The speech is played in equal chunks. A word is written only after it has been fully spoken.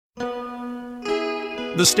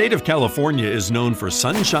The state of California is known for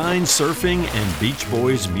sunshine, surfing, and Beach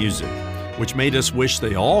Boys music, which made us wish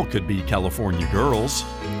they all could be California girls.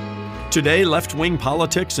 Today, left-wing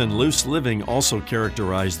politics and loose living also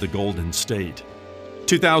characterize the Golden State.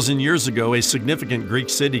 2,000 years ago, a significant Greek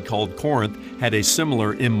city called Corinth had a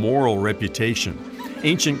similar immoral reputation.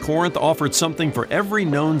 Ancient Corinth offered something for every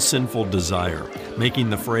known sinful desire, making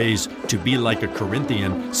the phrase, "to be like a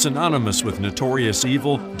Corinthian," synonymous with notorious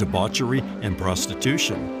evil, debauchery, and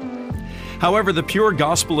prostitution. However, the pure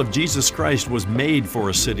gospel of Jesus Christ was made for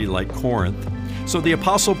a city like Corinth, so the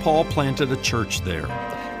Apostle Paul planted a church there.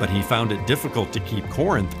 But he found it difficult to keep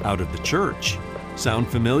Corinth out of the church. Sound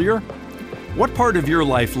familiar? What part of your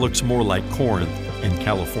life looks more like Corinth and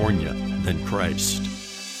California than Christ?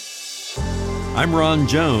 I'm Ron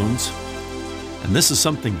Jones, and this is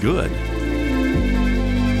Something Good.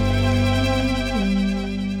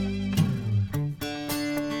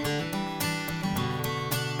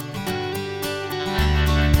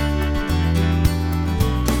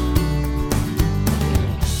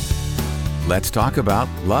 Let's talk about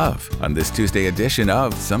love on this Tuesday edition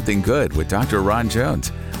of Something Good with Dr. Ron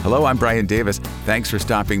Jones. Hello, I'm Brian Davis. Thanks for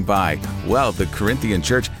stopping by. Well, the Corinthian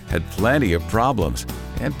church had plenty of problems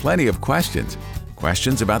and plenty of questions.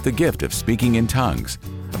 Questions about the gift of speaking in tongues,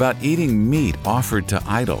 about eating meat offered to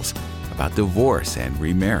idols, about divorce and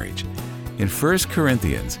remarriage. In 1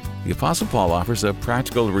 Corinthians, the Apostle Paul offers a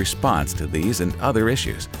practical response to these and other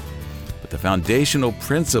issues. But the foundational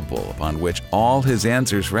principle upon which all his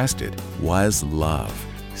answers rested was love.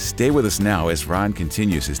 Stay with us now as Ron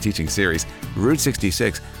continues his teaching series, Route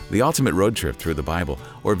 66, the ultimate road trip through the Bible,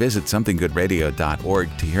 or visit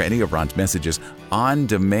somethinggoodradio.org to hear any of Ron's messages on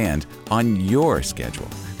demand on your schedule.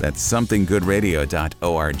 That's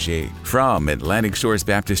somethinggoodradio.org. From Atlantic Shores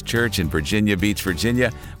Baptist Church in Virginia Beach,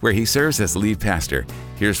 Virginia, where he serves as lead pastor,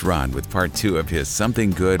 here's Ron with part 2 of his Something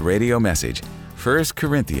Good radio message, 1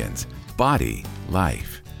 Corinthians, Body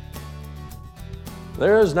Life.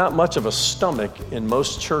 There is not much of a stomach in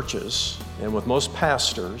most churches and with most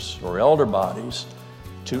pastors or elder bodies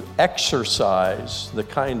to exercise the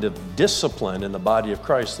kind of discipline in the body of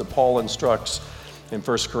Christ that Paul instructs in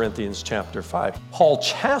 1 Corinthians chapter 5. Paul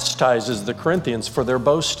chastises the Corinthians for their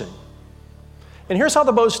boasting. And here's how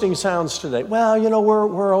the boasting sounds today. Well,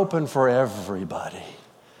 we're open for everybody.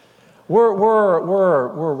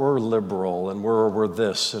 We're liberal, and we're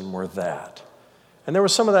this and we're that. And there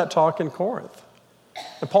was some of that talk in Corinth.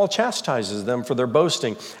 And Paul chastises them for their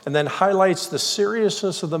boasting and then highlights the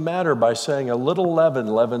seriousness of the matter by saying a little leaven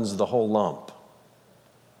leavens the whole lump.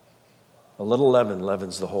 A little leaven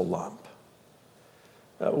leavens the whole lump.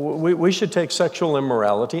 We should take sexual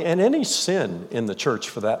immorality and any sin in the church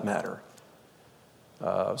for that matter.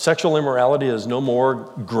 Sexual immorality is no more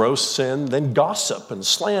gross sin than gossip and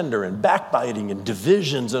slander and backbiting and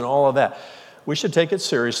divisions and all of that. We should take it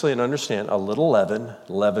seriously and understand a little leaven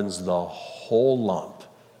leavens the whole lump.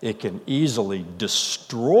 It can easily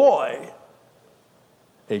destroy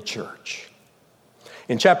a church.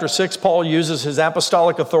 In chapter 6, Paul uses his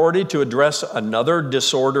apostolic authority to address another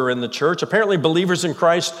disorder in the church. Apparently, believers in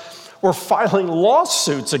Christ were filing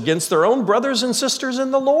lawsuits against their own brothers and sisters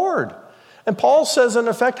in the Lord. And Paul says, in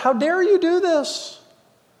effect, how dare you do this?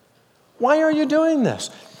 Why are you doing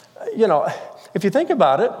this? If you think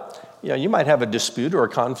about it, you might have a dispute or a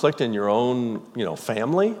conflict in your own,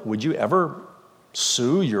 family. Would you ever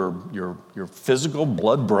sue your physical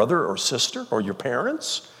blood brother or sister or your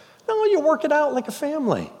parents? No, you work it out like a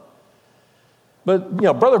family. But,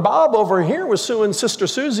 Brother Bob over here was suing Sister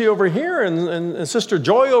Susie over here, and Sister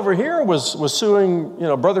Joy over here was suing,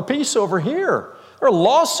 Brother Peace over here. There are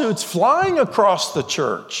lawsuits flying across the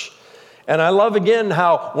church. And I love again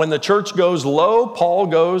how when the church goes low, Paul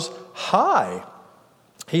goes high.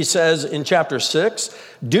 He says in chapter 6,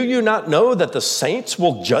 "Do you not know that the saints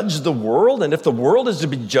will judge the world? And if the world is to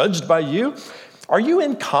be judged by you, are you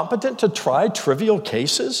incompetent to try trivial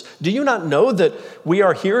cases? Do you not know that we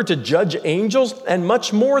are here to judge angels and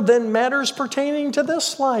much more than matters pertaining to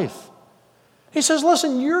this life?" He says,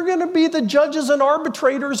 listen, you're going to be the judges and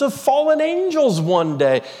arbitrators of fallen angels one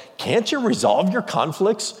day. Can't you resolve your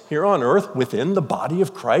conflicts here on earth within the body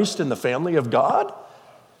of Christ and the family of God?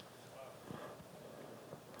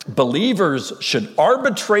 Believers should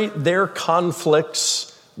arbitrate their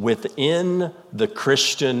conflicts within the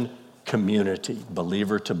Christian community,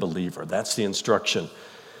 believer to believer. That's the instruction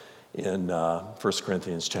in 1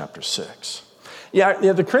 Corinthians chapter 6.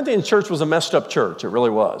 Yeah, the Corinthian church was a messed up church. It really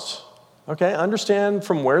was. Okay, understand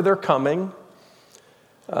from where they're coming.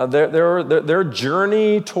 Their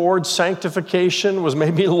journey towards sanctification was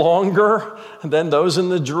maybe longer than those in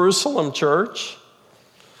the Jerusalem church.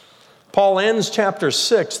 Paul ends chapter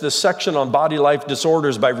 6, this section on body life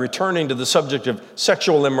disorders, by returning to the subject of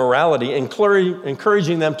sexual immorality,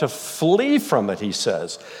 encouraging them to flee from it, he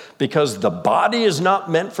says, because the body is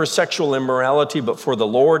not meant for sexual immorality, but for the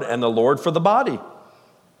Lord, and the Lord for the body.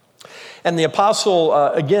 And the apostle,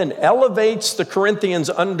 again, elevates the Corinthians'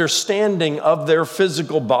 understanding of their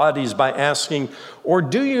physical bodies by asking, or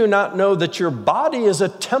do you not know that your body is a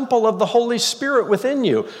temple of the Holy Spirit within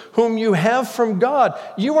you, whom you have from God?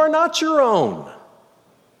 You are not your own,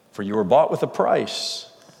 for you were bought with a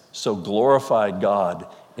price. So glorify God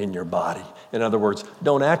in your body. In other words,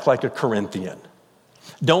 don't act like a Corinthian.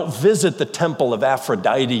 Don't visit the temple of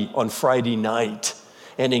Aphrodite on Friday night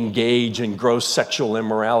and engage in gross sexual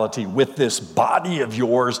immorality with this body of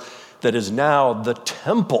yours that is now the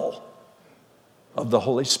temple of the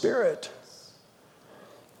Holy Spirit.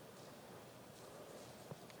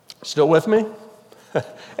 Still with me?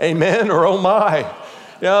 Amen or oh my?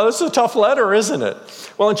 Yeah, this is a tough letter, isn't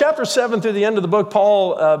it? Well, in chapter 7 through the end of the book,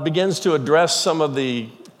 Paul begins to address some of the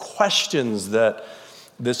questions that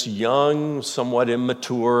this young, somewhat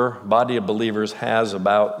immature body of believers has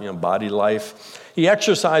about body life. He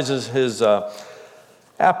exercises his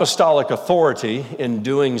apostolic authority in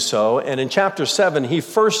doing so. And in chapter 7, he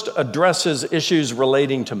first addresses issues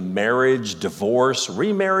relating to marriage, divorce,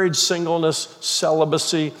 remarriage, singleness,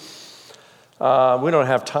 celibacy. We don't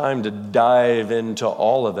have time to dive into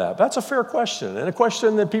all of that. That's a fair question, and a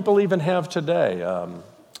question that people even have today.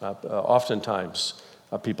 Oftentimes,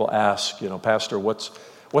 people ask, Pastor, what's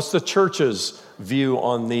the church's view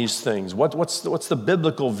on these things? What's the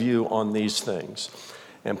biblical view on these things?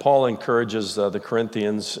 And Paul encourages the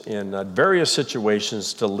Corinthians in various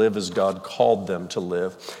situations to live as God called them to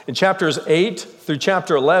live. In chapters 8 through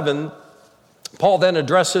chapter 11, Paul then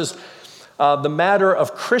addresses the matter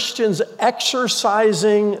of Christians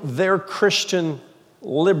exercising their Christian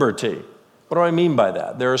liberty. What do I mean by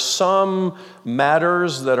that? There are some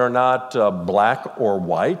matters that are not black or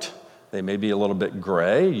white. They may be a little bit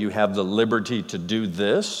gray. You have the liberty to do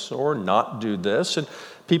this or not do this. And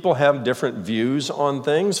people have different views on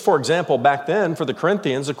things. For example, back then for the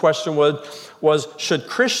Corinthians, the question was should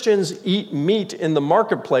Christians eat meat in the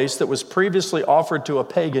marketplace that was previously offered to a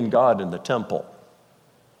pagan god in the temple?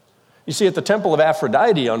 You see, at the temple of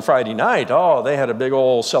Aphrodite on Friday night, they had a big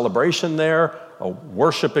old celebration there, a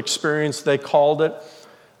worship experience, they called it.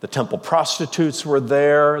 The temple prostitutes were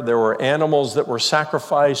there. There were animals that were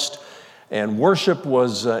sacrificed, and worship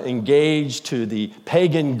was engaged to the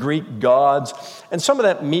pagan Greek gods. And some of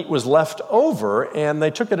that meat was left over, and they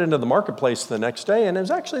took it into the marketplace the next day, and it was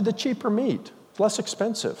actually the cheaper meat, less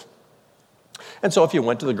expensive. And so if you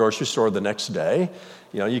went to the grocery store the next day,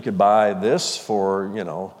 you could buy this for,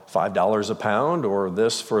 $5 a pound, or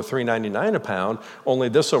this for $3.99 a pound, only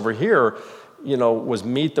this over here, was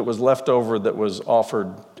meat that was left over that was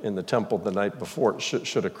offered in the temple the night before.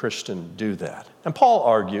 Should a Christian do that? And Paul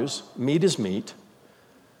argues, meat is meat.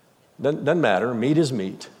 Doesn't matter, meat is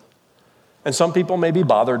meat. And some people may be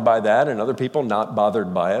bothered by that, and other people not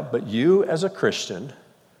bothered by it, but you as a Christian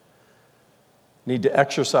need to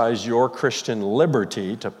exercise your Christian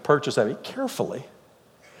liberty to purchase that meat carefully.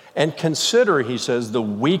 And consider, he says, the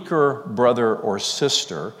weaker brother or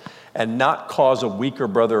sister, and not cause a weaker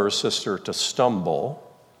brother or sister to stumble.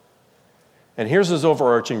 And here's his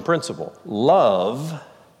overarching principle. Love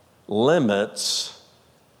limits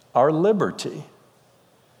our liberty.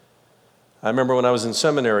 I remember when I was in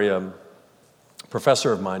seminary, a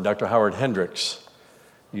professor of mine, Dr. Howard Hendricks,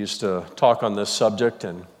 used to talk on this subject,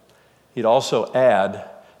 and he'd also add,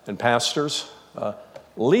 and pastors,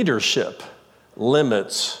 leadership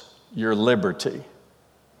limits your liberty.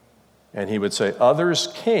 And he would say, others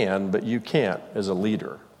can, but you can't as a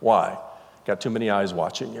leader. Why? Got too many eyes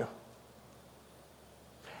watching you.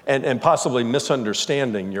 And possibly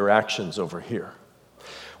misunderstanding your actions over here.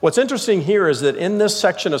 What's interesting here is that in this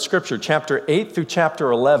section of Scripture, chapter 8 through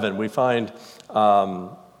chapter 11, we find,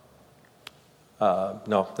 no,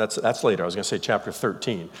 that's later. I was going to say chapter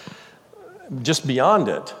 13. Just beyond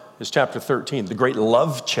it is chapter 13, the great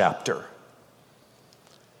love chapter.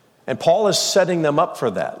 And Paul is setting them up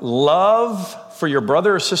for that. Love for your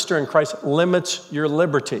brother or sister in Christ limits your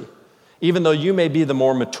liberty. Even though you may be the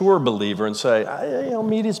more mature believer and say,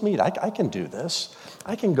 meat is meat. I can do this.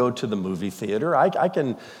 I can go to the movie theater. I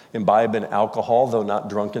can imbibe in alcohol, though not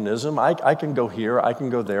drunkenism. I can go here. I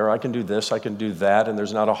can go there. I can do this. I can do that. And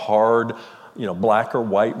there's not a hard, black or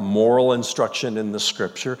white moral instruction in the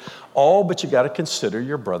Scripture. But you got to consider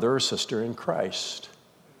your brother or sister in Christ.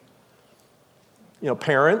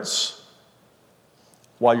 Parents,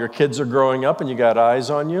 while your kids are growing up and you got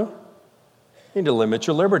eyes on you, you need to limit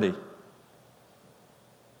your liberty.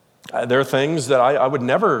 There are things that I would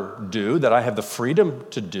never do that I have the freedom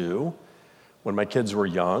to do when my kids were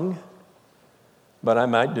young, but I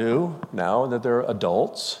might do now that they're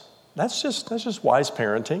adults. That's just wise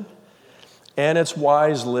parenting. And it's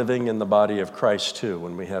wise living in the body of Christ too,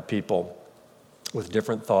 when we have people with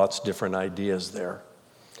different thoughts, different ideas there.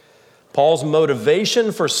 Paul's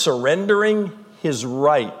motivation for surrendering his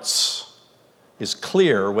rights is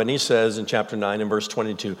clear when he says in chapter 9 and verse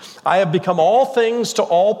 22, I have become all things to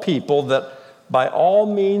all people that by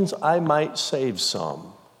all means I might save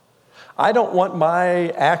some. I don't want my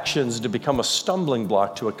actions to become a stumbling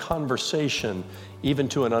block to a conversation, even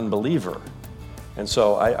to an unbeliever. And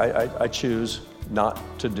so I choose not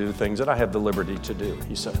to do things that I have the liberty to do,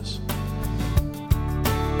 he says.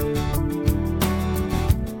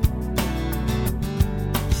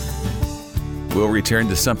 We'll return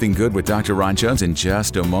to Something Good with Dr. Ron Jones in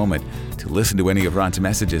just a moment. To listen to any of Ron's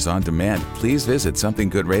messages on demand, please visit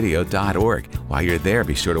somethinggoodradio.org. While you're there,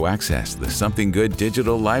 be sure to access the Something Good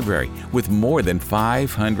digital library with more than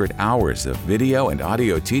 500 hours of video and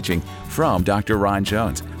audio teaching from Dr. Ron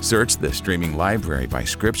Jones. Search the streaming library by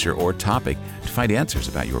scripture or topic to find answers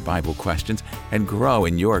about your Bible questions and grow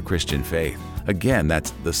in your Christian faith. Again,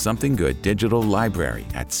 that's the Something Good digital library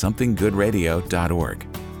at somethinggoodradio.org.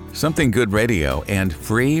 Something Good Radio and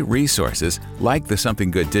free resources like the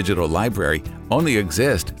Something Good digital library only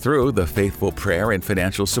exist through the faithful prayer and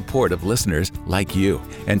financial support of listeners like you.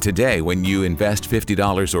 And today, when you invest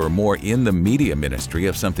 $50 or more in the media ministry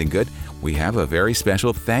of Something Good, we have a very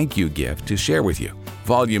special thank you gift to share with you.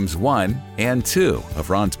 Volumes 1 and 2 of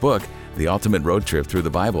Ron's book, The Ultimate Road Trip Through the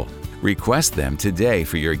Bible. Request them today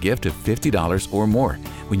for your gift of $50 or more.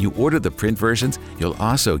 When you order the print versions, you'll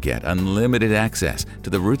also get unlimited access to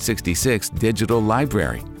the Route 66 digital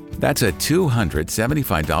library. That's a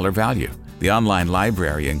 $275 value. The online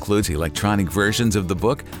library includes electronic versions of the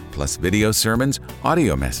book, plus video sermons,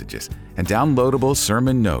 audio messages, and downloadable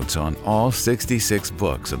sermon notes on all 66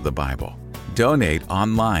 books of the Bible. Donate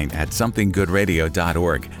online at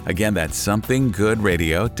somethinggoodradio.org. Again, that's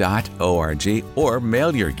somethinggoodradio.org, or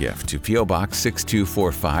mail your gift to P.O. Box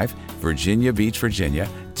 6245, Virginia Beach, Virginia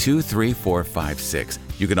 23456.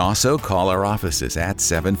 You can also call our offices at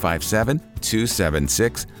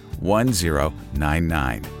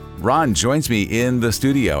 757-276-1099. Ron joins me in the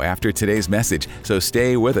studio after today's message, so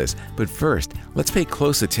stay with us. But first, let's pay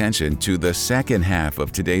close attention to the second half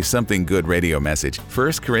of today's Something Good radio message,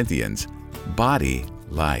 1 Corinthians, Body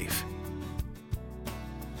Life.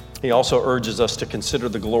 He also urges us to consider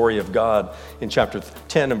the glory of God. In chapter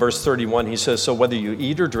 10 and verse 31, he says, so whether you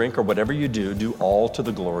eat or drink or whatever you do, do all to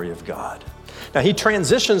the glory of God. Now he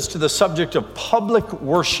transitions to the subject of public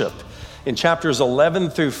worship in chapters 11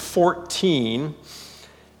 through 14.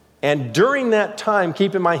 And during that time,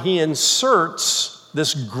 keep in mind, he inserts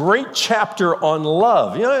this great chapter on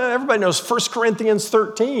love. You know, everybody knows 1 Corinthians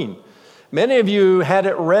 13. Many of you had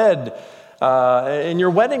it read in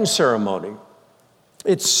your wedding ceremony.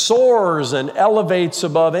 It soars and elevates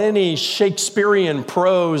above any Shakespearean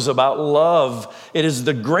prose about love. It is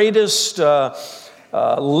the greatest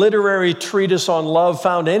literary treatise on love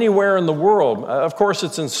found anywhere in the world. Of course,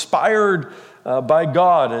 it's inspired by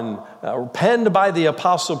God and penned by the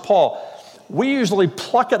Apostle Paul. We usually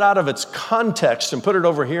pluck it out of its context and put it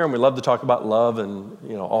over here, and we love to talk about love and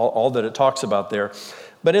all that it talks about there.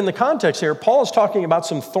 But in the context here, Paul is talking about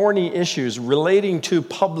some thorny issues relating to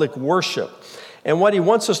public worship. And what he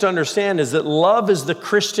wants us to understand is that love is the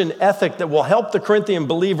Christian ethic that will help the Corinthian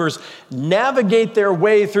believers navigate their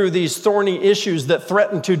way through these thorny issues that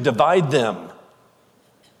threaten to divide them.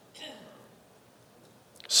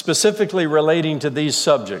 Specifically relating to these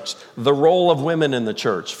subjects, the role of women in the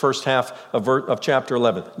church, first half of chapter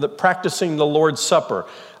 11, practicing the Lord's Supper,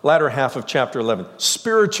 latter half of chapter 11,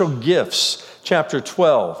 spiritual gifts, chapter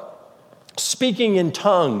 12, speaking in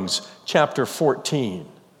tongues, chapter 14.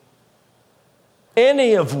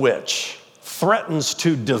 Any of which threatens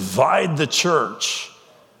to divide the church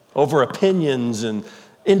over opinions and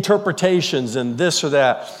interpretations and this or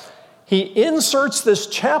that. He inserts this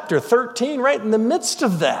chapter 13 right in the midst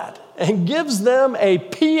of that and gives them a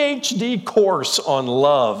PhD course on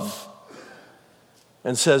love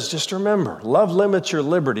and says, just remember, love limits your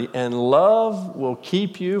liberty, and love will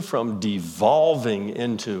keep you from devolving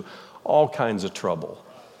into all kinds of trouble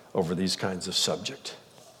over these kinds of subjects.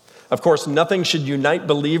 Of course, nothing should unite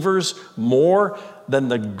believers more than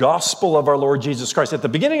the gospel of our Lord Jesus Christ. At the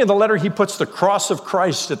beginning of the letter, he puts the cross of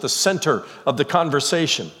Christ at the center of the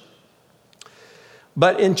conversation.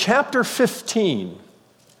 But in chapter 15,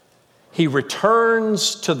 he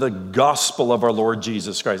returns to the gospel of our Lord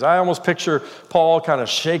Jesus Christ. I almost picture Paul kind of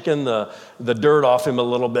shaking the dirt off him a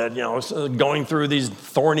little bit, going through these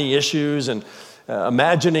thorny issues and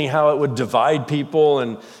imagining how it would divide people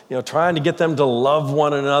and trying to get them to love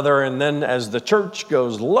one another. And then as the church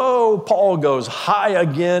goes low, Paul goes high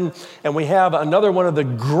again. And we have another one of the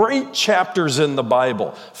great chapters in the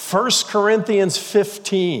Bible, 1 Corinthians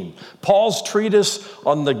 15, Paul's treatise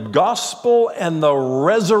on the gospel and the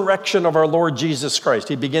resurrection of our Lord Jesus Christ.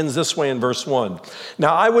 He begins this way in verse 1.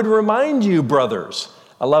 Now I would remind you, brothers,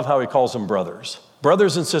 I love how he calls them brothers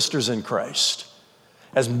and sisters in Christ.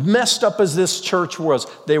 As messed up as this church was,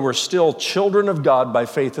 they were still children of God by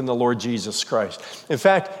faith in the Lord Jesus Christ. In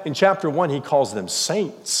fact, in chapter 1, he calls them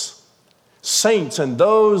saints. Saints and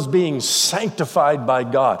those being sanctified by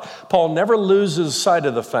God. Paul never loses sight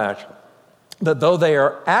of the fact that though they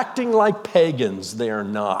are acting like pagans, they are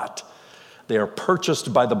not. They are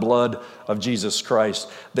purchased by the blood of Jesus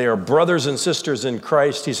Christ. They are brothers and sisters in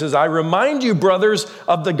Christ. He says, I remind you, brothers,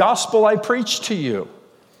 of the gospel I preached to you,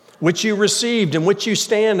 which you received, in which you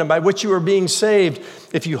stand, and by which you are being saved,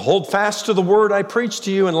 if you hold fast to the word I preached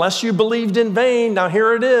to you, unless you believed in vain. Now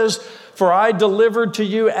here it is, for I delivered to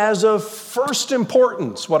you as of first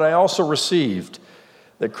importance what I also received,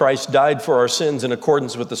 that Christ died for our sins in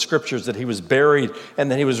accordance with the Scriptures, that he was buried,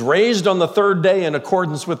 and that he was raised on the third day in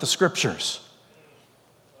accordance with the Scriptures.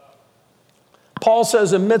 Paul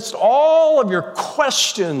says, amidst all of your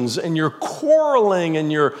questions and your quarreling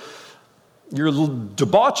and your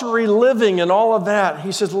debauchery living and all of that,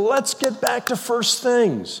 he says, let's get back to first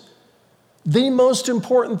things. The most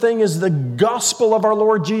important thing is the gospel of our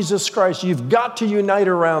Lord Jesus Christ. You've got to unite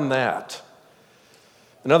around that.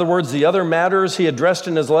 In other words, the other matters he addressed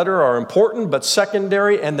in his letter are important but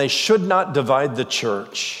secondary, and they should not divide the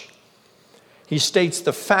church. He states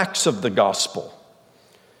the facts of the gospel.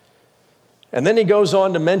 And then he goes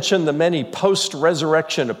on to mention the many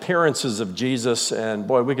post-resurrection appearances of Jesus, and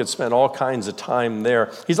boy, we could spend all kinds of time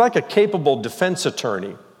there. He's like a capable defense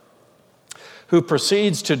attorney who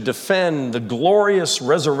proceeds to defend the glorious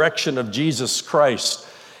resurrection of Jesus Christ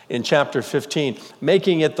in chapter 15,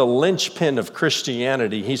 making it the linchpin of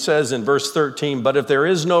Christianity. He says in verse 13, but if there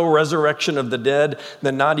is no resurrection of the dead,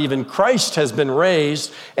 then not even Christ has been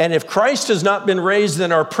raised. And if Christ has not been raised,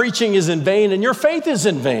 then our preaching is in vain and your faith is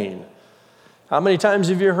in vain. How many times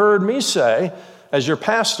have you heard me say, as your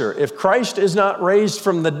pastor, if Christ is not raised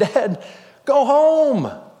from the dead, go home.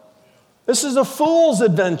 This is a fool's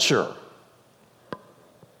adventure.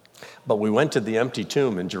 But we went to the empty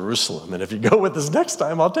tomb in Jerusalem, and if you go with us next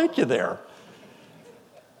time, I'll take you there.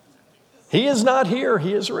 He is not here,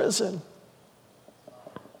 he is risen.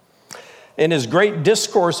 In his great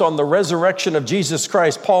discourse on the resurrection of Jesus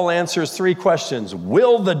Christ, Paul answers three questions.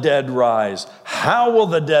 Will the dead rise? How will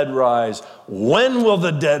the dead rise? When will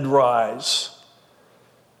the dead rise?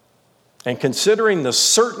 And considering the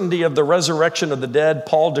certainty of the resurrection of the dead,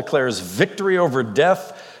 Paul declares victory over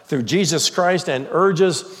death through Jesus Christ and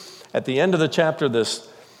urges at the end of the chapter this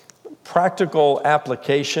practical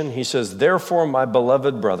application. He says, therefore, my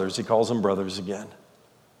beloved brothers, he calls them brothers again,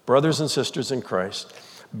 brothers and sisters in Christ,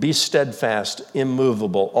 be steadfast,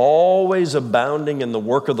 immovable, always abounding in the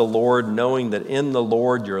work of the Lord, knowing that in the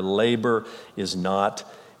Lord your labor is not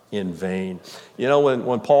in vain. You know,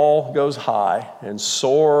 when Paul goes high and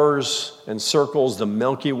soars and circles the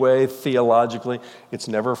Milky Way theologically, it's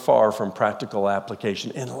never far from practical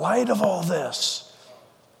application. In light of all this,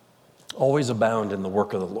 always abound in the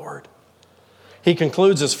work of the Lord. He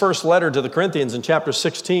concludes his first letter to the Corinthians in chapter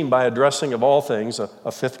 16 by addressing, of all things,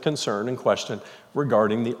 a fifth concern and question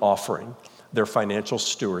regarding the offering, their financial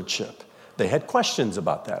stewardship. They had questions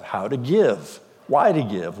about that, how to give, why to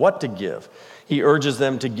give, what to give. He urges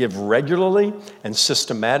them to give regularly and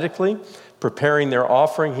systematically, preparing their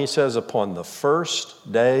offering, he says, upon the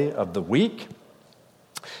first day of the week.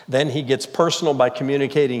 Then he gets personal by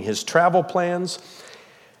communicating his travel plans.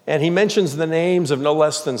 And he mentions the names of no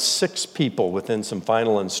less than 6 people within some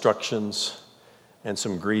final instructions and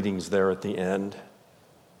some greetings there at the end.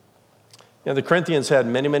 You know, the Corinthians had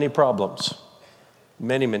many, many problems.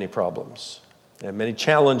 Many, many problems. They had many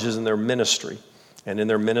challenges in their ministry and in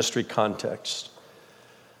their ministry context.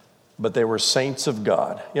 But they were saints of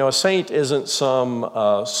God. You know, a saint isn't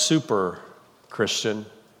some super Christian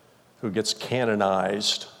who gets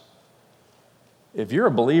canonized. If you're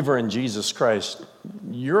a believer in Jesus Christ,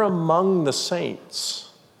 you're among the saints.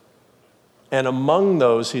 And among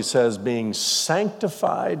those, he says, being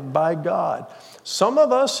sanctified by God. Some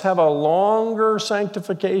of us have a longer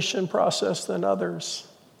sanctification process than others.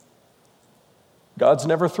 God's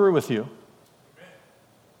never through with you.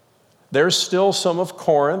 There's still some of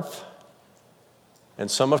Corinth and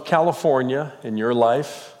some of California in your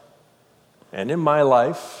life and in my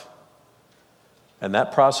life, and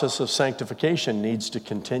that process of sanctification needs to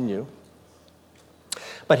continue.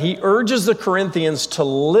 But he urges the Corinthians to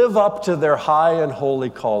live up to their high and holy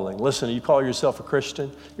calling. Listen, you call yourself a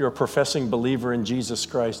Christian, you're a professing believer in Jesus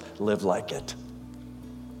Christ, live like it.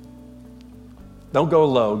 Don't go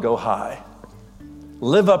low, go high.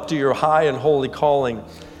 Live up to your high and holy calling,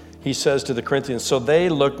 he says to the Corinthians, so they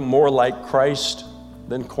look more like Christ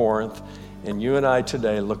than Corinth, and you and I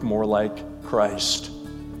today look more like Christ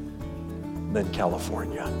than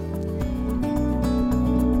California.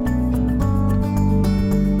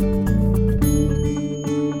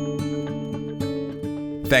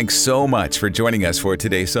 Thanks so much for joining us for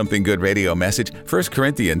today's Something Good radio message, 1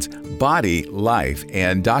 Corinthians, Body, Life.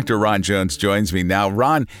 And Dr. Ron Jones joins me now.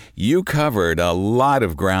 Ron, you covered a lot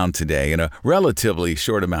of ground today in a relatively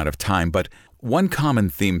short amount of time, but one common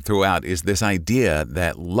theme throughout is this idea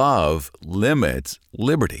that love limits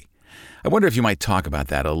liberty. I wonder if you might talk about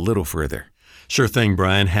that a little further. Sure thing,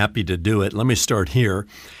 Brian. Happy to do it. Let me start here.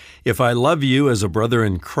 If I love you as a brother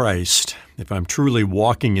in Christ, if I'm truly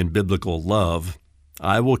walking in biblical love,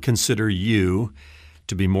 I will consider you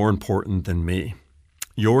to be more important than me,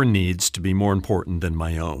 your needs to be more important than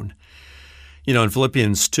my own. You know, in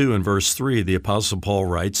Philippians 2 and verse 3, the Apostle Paul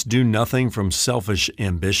writes, "Do nothing from selfish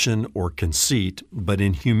ambition or conceit, but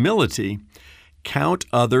in humility count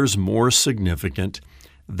others more significant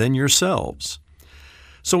than yourselves."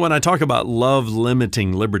 So when I talk about love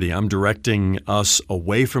limiting liberty, I'm directing us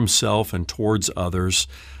away from self and towards others,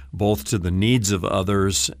 both to the needs of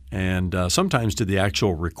others and sometimes to the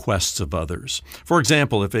actual requests of others. For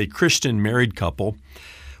example, if a Christian married couple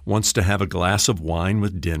wants to have a glass of wine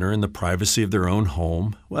with dinner in the privacy of their own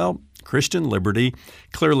home, well, Christian liberty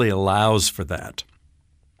clearly allows for that.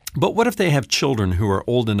 But what if they have children who are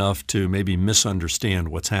old enough to maybe misunderstand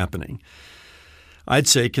what's happening? I'd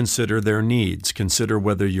say consider their needs. Consider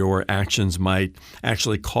whether your actions might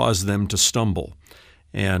actually cause them to stumble.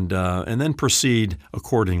 And then proceed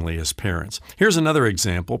accordingly as parents. Here's another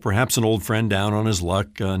example. Perhaps an old friend down on his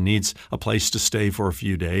luck needs a place to stay for a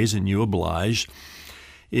few days, and you oblige.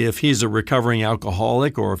 If he's a recovering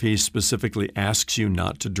alcoholic, or if he specifically asks you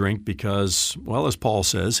not to drink because, well, as Paul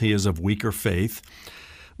says, he is of weaker faith,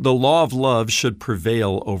 the law of love should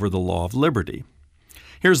prevail over the law of liberty.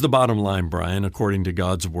 Here's the bottom line, Brian, according to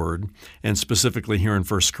God's Word, and specifically here in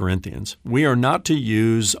 1 Corinthians. We are not to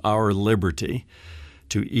use our liberty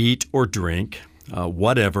to eat or drink,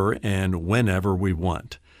 whatever and whenever we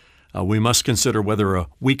want. We must consider whether a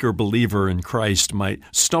weaker believer in Christ might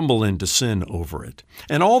stumble into sin over it,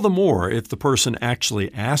 and all the more if the person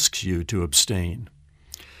actually asks you to abstain.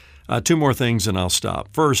 Two more things and I'll stop.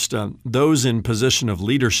 First, those in position of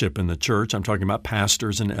leadership in the church, I'm talking about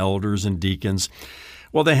pastors and elders and deacons,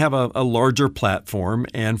 well, they have a larger platform,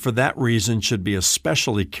 and for that reason should be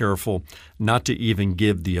especially careful not to even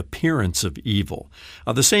give the appearance of evil.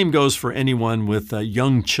 The same goes for anyone with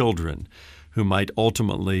young children who might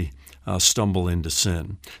ultimately stumble into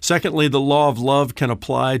sin. Secondly, the law of love can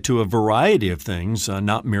apply to a variety of things,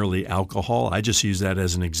 not merely alcohol. I just use that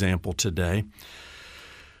as an example today.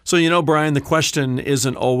 So, you know, Brian, the question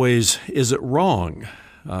isn't always, is it wrong?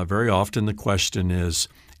 Very often the question is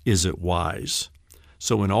it wise?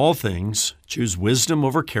 So in all things, choose wisdom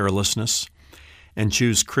over carelessness and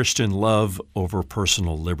choose Christian love over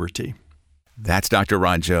personal liberty. That's Dr.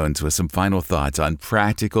 Ron Jones with some final thoughts on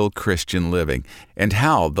practical Christian living and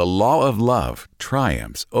how the law of love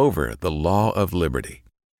triumphs over the law of liberty.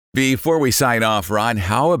 Before we sign off, Ron,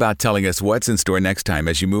 how about telling us what's in store next time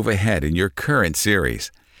as you move ahead in your current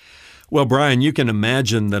series? Well, Brian, you can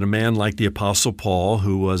imagine that a man like the Apostle Paul,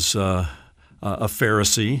 who was a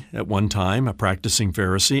Pharisee at one time, a practicing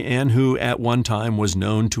Pharisee, and who at one time was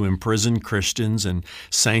known to imprison Christians and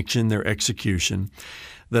sanction their execution,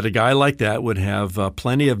 that a guy like that would have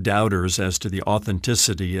plenty of doubters as to the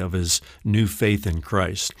authenticity of his new faith in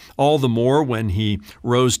Christ, all the more when he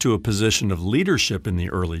rose to a position of leadership in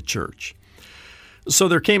the early church. So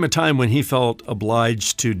there came a time when he felt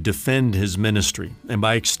obliged to defend his ministry, and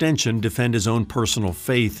by extension, defend his own personal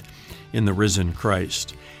faith in the risen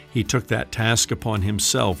Christ. He took that task upon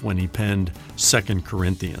himself when he penned 2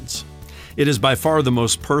 Corinthians. It is by far the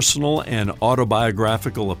most personal and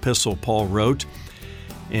autobiographical epistle Paul wrote,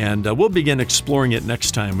 and we'll begin exploring it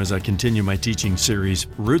next time as I continue my teaching series,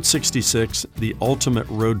 Route 66, The Ultimate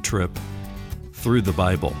Road Trip Through the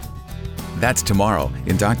Bible. That's tomorrow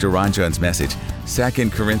in Dr. Ron Jones' message, 2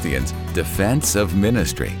 Corinthians, Defense of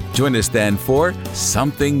Ministry. Join us then for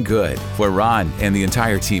Something Good. For Ron and the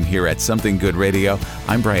entire team here at Something Good Radio,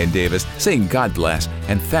 I'm Brian Davis saying God bless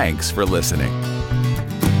and thanks for listening.